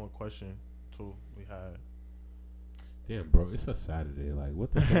was one more question too we had. Damn, bro, it's a Saturday. Like,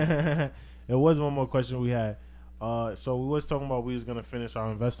 what the fuck? There was one more question we had. So we was talking about we was gonna finish our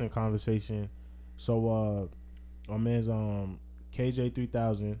investing conversation. So our man's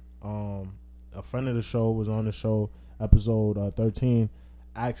KJ3000, a friend of the show, was on the show episode 13.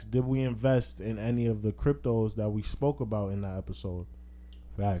 Asked, did we invest in any of the cryptos that we spoke about in that episode?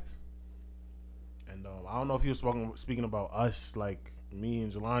 Facts. And I don't know if he was speaking about us, like me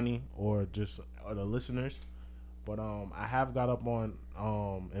and Jelani, or just the listeners. But I have got up on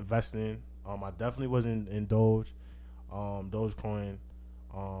investing. I definitely was in Doge, Dogecoin,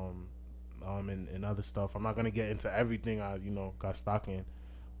 and other stuff. I'm not gonna get into everything I got stock in,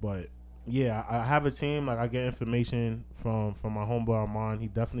 but yeah, I have a team. Like I get information from my homeboy Armand. He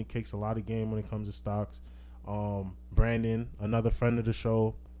definitely kicks a lot of game when it comes to stocks. Brandon, another friend of the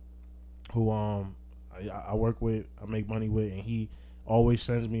show, who I work with, I make money with, and he always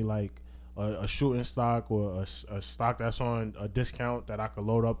sends me like a shooting stock or a stock that's on a discount that I could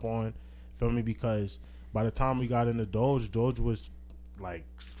load up on. Feel me? Because by the time we got into Doge was like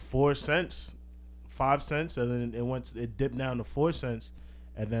 4 cents, 5 cents, and then it dipped down to 4 cents.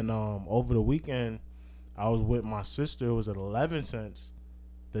 And then over the weekend, I was with my sister. It was at 11 cents.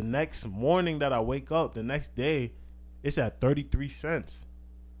 The next morning that I wake up, the next day, it's at 33 cents.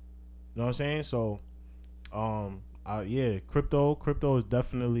 You know what I'm saying? So, crypto is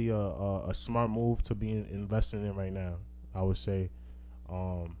definitely a smart move to be investing in right now, I would say.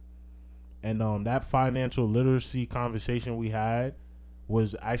 And that financial literacy conversation we had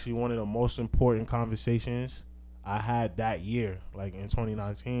was actually one of the most important conversations I had that year, like in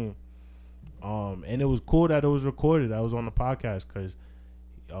 2019. And it was cool that it was recorded. I was on the podcast because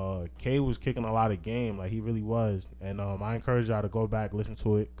K was kicking a lot of game, like he really was. And I encourage y'all to go back, listen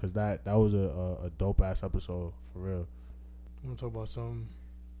to it, because that was a dope ass episode for real. I'm gonna talk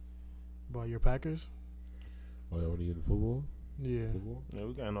about your Packers. Oh, y'all want to get into football? Yeah. Football? Yeah,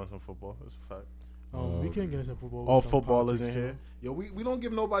 we getting on some football. That's a fact. We can't get into football. All with some footballers in politics, here. too. Yo, we don't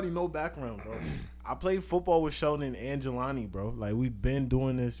give nobody no background, bro. I played football with Sheldon and Jelani, bro. Like, we've been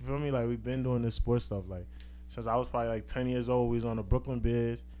doing this, you feel me? Like, we've been doing this sports stuff, like, since I was probably, like, 10 years old. We was on the Brooklyn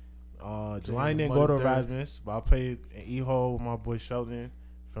Bears. Jelani didn't go to Erasmus, but I played in E-Hole with my boy Sheldon.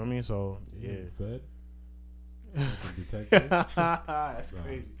 Feel me? So, yeah. Fed? Detective? That's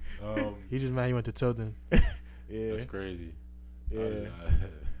crazy. He just mad he went to Tilden. Yeah. That's crazy. Yeah.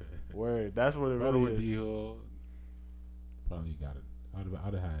 Word. That's what it Really really went to is. E-Hole. Probably got it.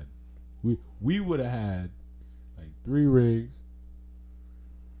 I'd have had. We would have had like 3 rings.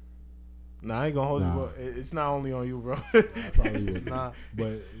 Nah, I ain't gonna hold Nah. you, bro. It's not only on you, bro. I probably would. Nah.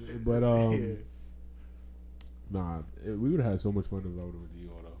 But Yeah. nah, we would have had so much fun if I would have went to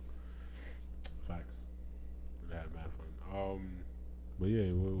E-Hole though. Facts. Would have had mad fun. But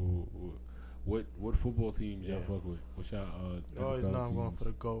yeah, what football teams y'all fuck with? What's y'all Always NFL know I'm going teams? for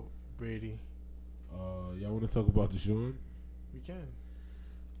the GOAT, Brady. Y'all want to talk about Deshaun? We can.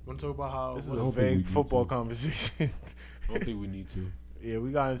 Want to talk about how This is I a don't think we vague need football to. conversation. I don't think we need to. Yeah,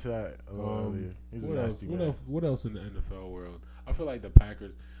 we got into that a little earlier. He's a What else? nasty What man. else? What else in the NFL world? I feel like the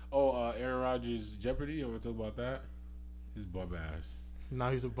Packers. Aaron Rodgers Jeopardy. You want to talk about that? His bum ass.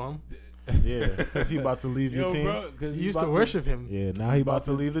 now he's a bum. Yeah, because he about to leave your team. bro, because You used to worship him. Yeah, now he about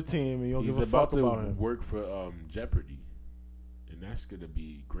to leave the team, and you don't He's give a about fuck to about him. work for Jeopardy, and that's gonna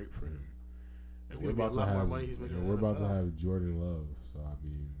be great for him. And It's we're gonna be a about to lot more have, money he's making and in we're the about to NFL. have Jordan Love. So I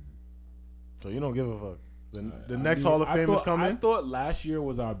mean, So you don't give a fuck. The I next mean, Hall of Fame is I coming. thought last year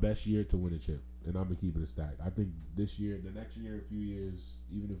was our best year to win a chip, and I'm gonna keep it a stack. I think this year, the next year, a few years,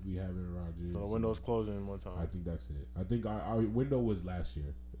 even if we have Aaron Rodgers, So the window's closing one time. I think that's it. I think our window was last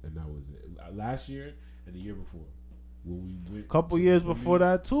year, and that was it. Last year and the year before, when we went. Couple to years the before league.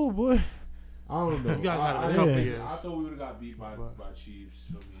 that too, boy. I don't know. You guys had it a I couple yeah. years. I thought we would have got beat by But- Chiefs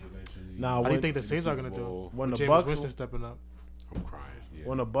for me eventually. Nah, How do you when- think the in Saints are Super gonna do? Bowl. When the Jameis Bucks- Winston stepping up. I'm crying. Yeah.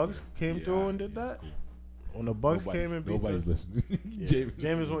 When the Bucks came through and did that, when the Bucks came and beat nobody's them, listening. yeah. James,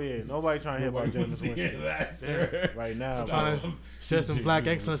 Jameis, nobody trying to hear about Nobody wants Jameis to hear Winston that, sir. right now. Trying bro. to share some black Jameis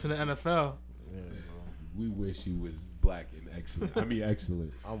excellence in the NFL. Yeah, We wish he was black and excellent. I mean,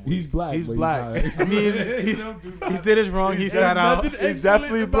 excellent. I'm He's weak. black. He's but black. He's I not mean, excellent. he did his wrong. He sat out. He's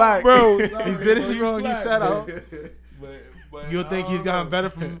definitely black. bro. He did his wrong. He sat out. But You'll think he's gotten better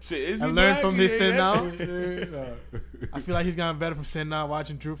from Shit, is and he learned black? from He his ain't sin now. excellent. I feel like he's gotten better from sitting out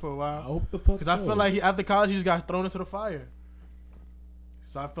watching Drew for a I while. hope the fuck Because I feel like after college he just got thrown into the fire.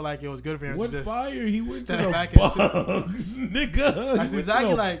 So I feel like it was good for him what to just. fire he went to step the back and Bucks, nigga. That's He went exactly to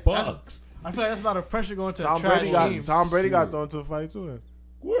the like- Bucks. I feel like that's a lot of pressure going to a Tom trash Brady got team. Tom Brady got Shit. thrown into a fight too.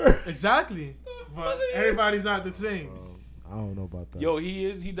 Word. Exactly. But everybody's not the same. I don't know about that. Yo,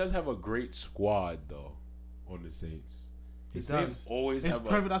 he does have a great squad though on the Saints. The He Saints does. always It's have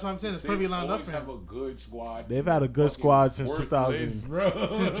perfect. That's what I'm saying. the It's perfectly Saints lined up always for have him. a good squad. They've had a good Fucking squad since worthless, 2000. bro.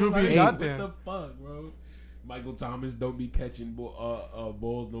 Since Drew Brees Like, got there. What the fuck, bro? Michael Thomas don't be catching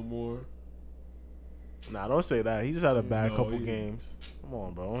balls no more. Nah, don't say that. He just had a bad No, couple he- games. Come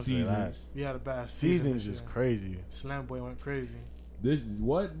on, bro. Don't say that. Seasons. We had a bad Seasons season is this year. crazy. Slam Boy went crazy. This is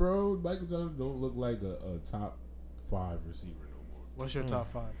what, bro? Michael Thomas don't look like a top 5 receiver no more. What's your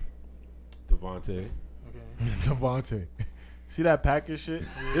top five? Devontae. Okay. Devontae. See that Packers shit?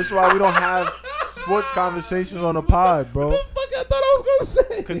 This is why we don't have sports conversations on the pod, bro. Fuck, I thought I was gonna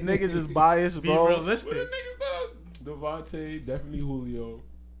say. Cause niggas is biased, Be bro. What realistic. the niggas thought? Devontae, definitely Julio.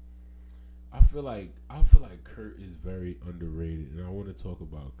 I feel like Kurt is very underrated, and I want to talk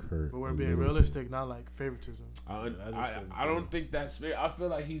about Kurt. But we're a being little realistic, not like favoritism. bit. I don't think that's fair. I feel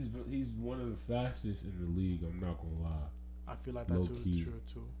like he's one of the fastest in the league. I'm not gonna lie, I feel like that's Low-key. true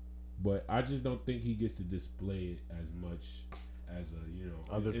too. but I just don't think he gets to display it as much as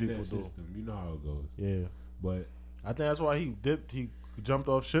Other in people that do. system. You know how it goes. Yeah, But I think that's why he dipped. He jumped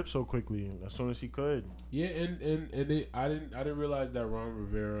off ship so quickly as soon as he could. yeah, I didn't realize that Ron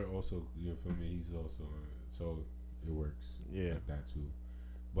Rivera also, for me, he's also so it works. Yeah. Like that too.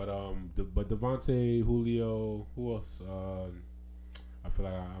 But but Devontae, Julio, who else? I feel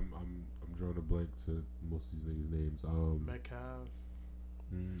like I'm drawing a blank to most of these niggas' names. Metcalf.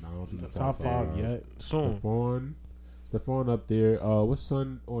 I don't think The he's top five yet. Soon. Stephon up there. What's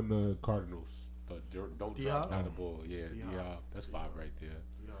son on the Cardinals? Don't drop D-Hop? down the ball. Yeah, D-Hop. D-Hop. That's 5 right there.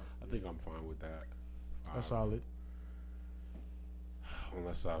 I think I'm fine with that. That's solid.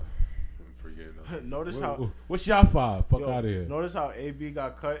 Unless I'm forgetting. Notice how. What's y'all 5? Fuck Yo, out of here. Notice how AB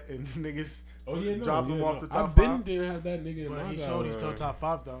got cut and niggas No, dropped him off the top I've been five. there, have that nigga in But my he guy, showed he's still man. top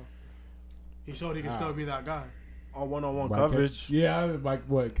five though. He showed he can still be that guy. On one-on-one By coverage. yeah, like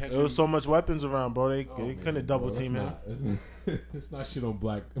what? There was so much weapons around, bro. They Oh, couldn't man, double bro, team him. It's not shit on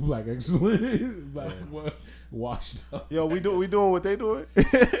black excellence. Black what? Washed up. Yo, we doing what they doing.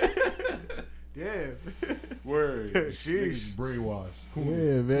 Damn. Word. Sheesh. Niggas brainwashed.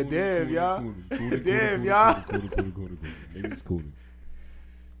 Yeah, man. Damn, y'all. Cooning. Damn, y'all. Cooning. Niggas cooning.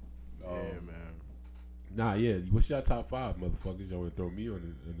 Yeah, man. Nah, yeah. What's your top 5, motherfuckers? Y'all want to throw me under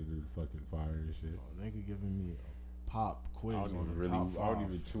the fucking fire and shit? Oh, nigga giving me a pop quiz I on don't the even top five I don't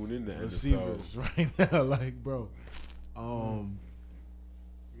even tune in to NFL. receivers right now. Like, bro.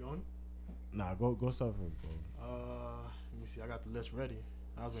 You going? Nah, go start first, bro. Let me see. I got the list ready.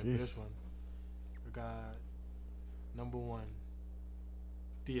 I was waiting for Sheesh. this one. We got number 1,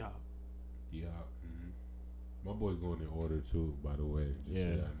 D-Hop. Yeah. My boy's going in order too, by the way. Just Yeah. so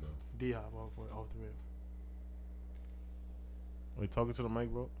y'all know. D-Hop off the rip. Are you talking to the mic,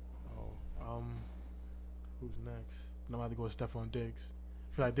 bro? Oh, who's next? I'm about to go with Stephon Diggs.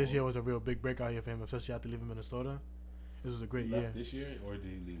 I feel like this year was a real big breakout year for him, especially after leaving Minnesota. This was a great He year. left this year, or did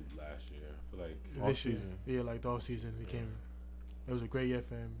he leave last year? I feel like This year, Off-season. yeah, like the whole season, he came. It was a great year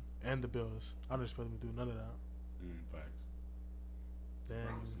for him and the Bills. I don't expect him to do none of that. facts. Then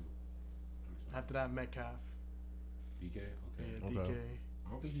Understood. after that, Metcalf, DK, okay. yeah, Okay. DK.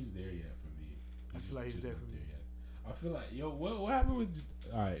 I don't think he's there yet for me. I feel like he's there not for me. yet. I feel like what happened with?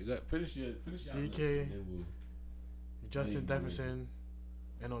 All right, finish your DK. list, and then we'll. Justin Maybe. Jefferson,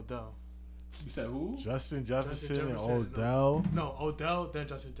 and Odell. You said who? Justin Jefferson and Jefferson, Odell. No, Odell, then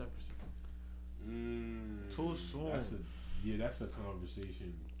Justin Jefferson. Too soon. That's a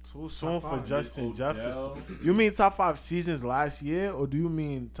conversation. Too soon for five. Justin Odell. Jefferson. You mean top 5 seasons last year, or do you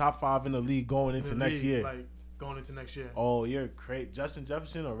mean top 5 in the league going into In the next league, year? like going into next year. Oh, you're great. Justin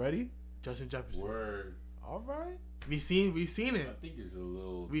Jefferson already? Justin Jefferson. Word. All right. We seen I it. think it's a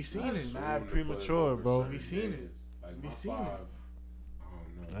little. We seen it. soon Mad to put premature, over bro. certain We seen it. niggas. Like We my seen it. 5, I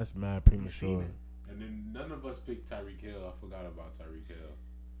don't know. That's mad We seen premature. it. And then none of us picked Tyreek Hill. I forgot about Tyreek Hill.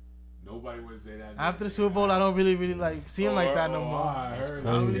 Nobody would say that. After the Super Bowl, I don't really like see him like that no more. I heard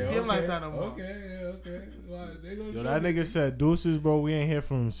I don't really that. see him like that no more. Okay. Well, they gonna Yo, show that nigga said deuces, bro. We ain't hear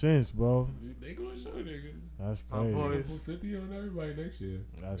from him since, bro. They gonna show niggas. That's My crazy. boys. Put 50 on everybody next year.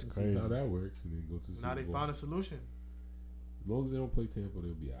 That's This crazy. is how that works, and then go to the Now Super they Bowl. found a solution. As long as they don't play Tampa,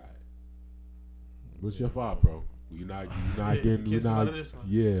 they'll be alright. What's your five, bro? You're not getting. Kiss him out of this one.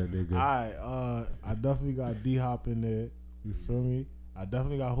 Yeah, nigga. Alright, I definitely got D Hop in there. You feel me? I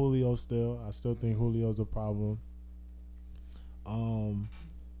definitely got Julio still. I still think Julio's a problem.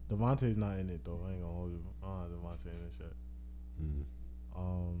 Devontae's not in it though. I ain't gonna hold you. Devontae in this shit.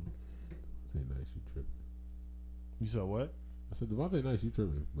 Say nice, you tripping. You said what? I said Devontae nice, you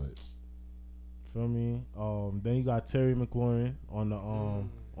tripping, but Feel me? Then you got Terry McLaurin on the on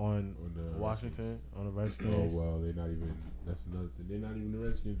the Washington on the oh Redskins. well, they're not even. That's another thing. They're not even the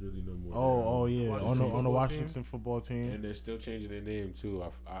Redskins really no more. Oh yeah, Washington on the football Washington football team. And they're still changing their name too.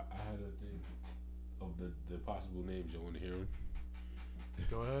 I had a thing of the possible names. You want to hear them?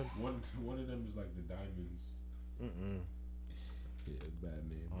 Go ahead. One of them is like the Diamonds. Yeah, bad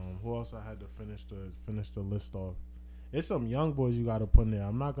names. Who else I had to finish the list off? It's some young boys you got to put in there.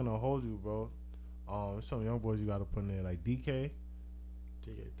 I'm not gonna hold you, bro. It's some young boys you got to put in there, like DK.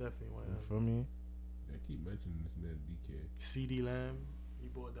 DK definitely one You of them. feel me? I keep mentioning this man DK. CD Lamb, he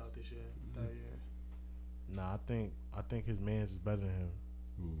bought out this year. That year. Nah, I think his man's is better than him.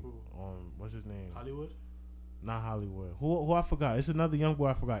 Who? Who? What's his name? Hollywood. Not Hollywood. Who I forgot? It's another young boy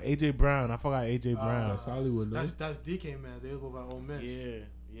I forgot. AJ Brown. I forgot AJ Brown. That's Hollywood, no? That's DK man. They go by Ole Miss.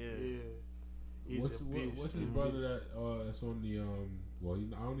 Yeah. He's What's a beast. what's his brother that's on the well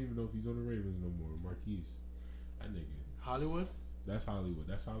I don't even know if he's on the Ravens no more. Marquise. That nigga. Hollywood. That's Hollywood.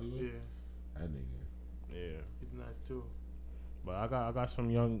 Yeah, That nigga. Yeah. he's nice too. But I got some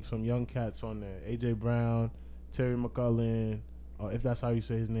young cats on there. AJ Brown, Terry McCullen, if that's how you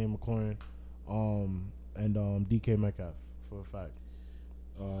say his name, McLaurin, and DK Metcalf for a fact.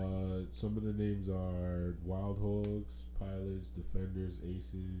 Some of the names are Wild Hogs, Pilots, Defenders,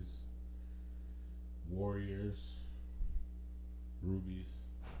 Aces, Warriors, Rubies.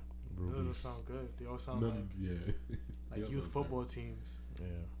 Those all sound good. They all sound Yeah. like They all youth sound football teams. Yeah.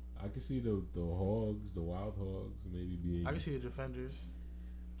 I can see the Hogs, the Wild Hogs, maybe being. I can see the defenders.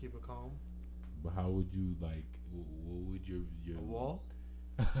 Keep it calm. But how would you like? What would your A wall.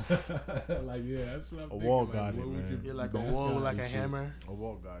 like yeah, that's what I'm thinking. wall like, got what it, would man. your You're like a mascot wall with like and a shit? hammer. A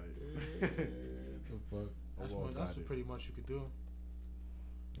wall got it. The fuck. That's pretty much you could do.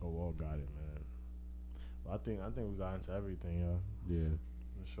 A wall got it, man. But I think we got into everything, yo. Yeah.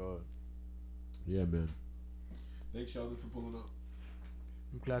 For sure. Yeah, man. Thanks, Sheldon, for pulling up.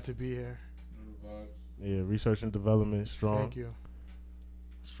 I'm glad to be here. Vibes. Yeah, research and development strong. Thank you.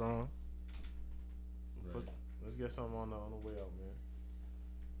 Strong. Right. Let's get something on the way out, man.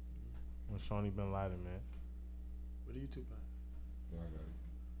 With Shawnee Bin Laden, man. What are you two playing? I got it.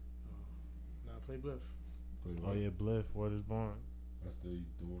 Nah, play Bliff. Play Oh yeah, Bliff, Word is Born. That's the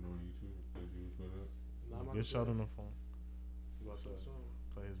one on YouTube that you put up. Nah, I'm about Get to Sheldon play. on the phone. You about to So,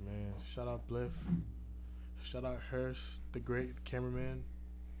 play his man. shout out Bliff. Shout out Hurst, the great cameraman.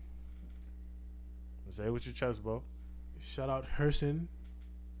 Say it with your chest, bro. Shout out Herson,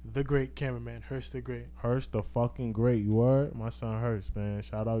 the great cameraman. Hurst, the great. Hurst the fucking great. You are my son Hurst, man.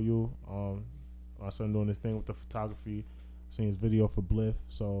 Shout out you. My son doing this thing with the photography. Seen his video for Bliff.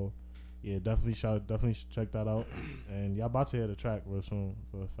 So yeah, definitely check that out. And y'all about to hear the track real soon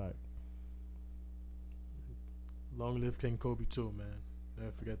for a fact. Long live King Kobe too, man.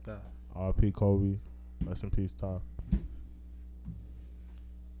 Never forget that. R.P. Kobe. Rest in peace, Top.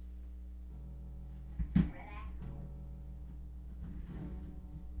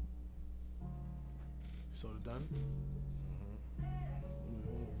 Soda done.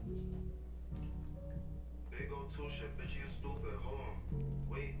 Big old two shit, bitch, you stupid. Hold on.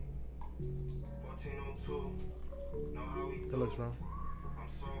 Wait. 1402. Know how we That do. looks wrong.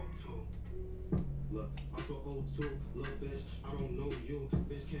 I'm sold too. Look, I'm so old too. Little bitch, I don't know you.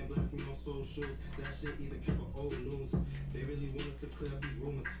 Bitch can't blast me on socials. That shit even kept on old news. They really want us to clear up these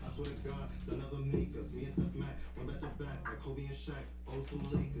rumors. I swear to God, they'll never make us. Me and Steph Mac went back to back like Kobe and Shaq. 02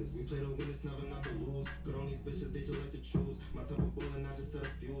 Lakers. We play to win, it's never not to lose. Good on these bitches, they just like to choose. My temper boiling, I just set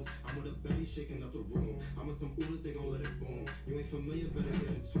a fuse. I'm with a baddie shaking up the room. I'm with some oodles, they gon' let it boom. You ain't familiar, better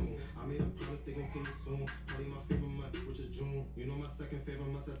get in tune. I made a promise, they gon' see me soon. Probably my favorite month, which is June. You know my second favorite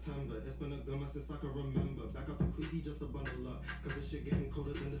month, September. It's been a good month since I can remember. Back out the cleats, he just a bundle up. Cause this shit getting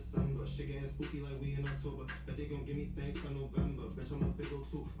colder than December. Shit getting spooky like we in October. Bet they gon' give me thanks for November. Bitch, I'm a big ol'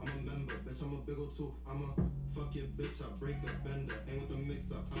 two, I'm a member. Bitch, I'm a big ol' two, I'm a fuck your bitch, I break a bender. Ain't with the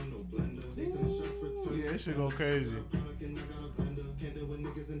mix up, I'm no blender. They send shots for turns. Yeah, that shit go crazy. Product and I got a vendor. Can't deal with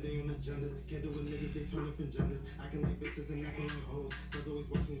niggas and they on the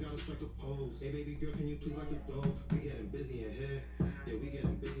O's. Hey baby girl, can you please lock the door? We getting busy in here. Yeah, we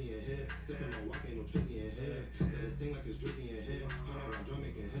getting busy in here. Sipping on walk, ain't no trizzy in here. Let it sing like it's drizzy in here. 100 round drum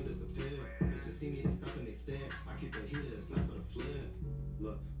making him disappear. Bitches see me, they stop and they stare. I keep the heater, it's not for the flare.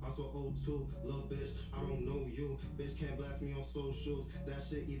 Look, I'm so old too, little bitch, I don't know you. Bitch can't blast me on socials. That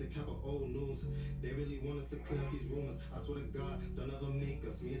shit either cap or old news. They really want us to clear up these rumors. I swear to God, they'll never make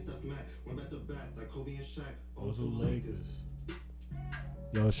us. Me and Steph Mac went back to back like Kobe and Shaq. Also Lakers.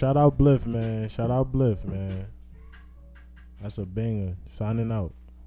 Yo, shout out Bliff, man. Shout out Bliff, man. That's a banger. Signing out.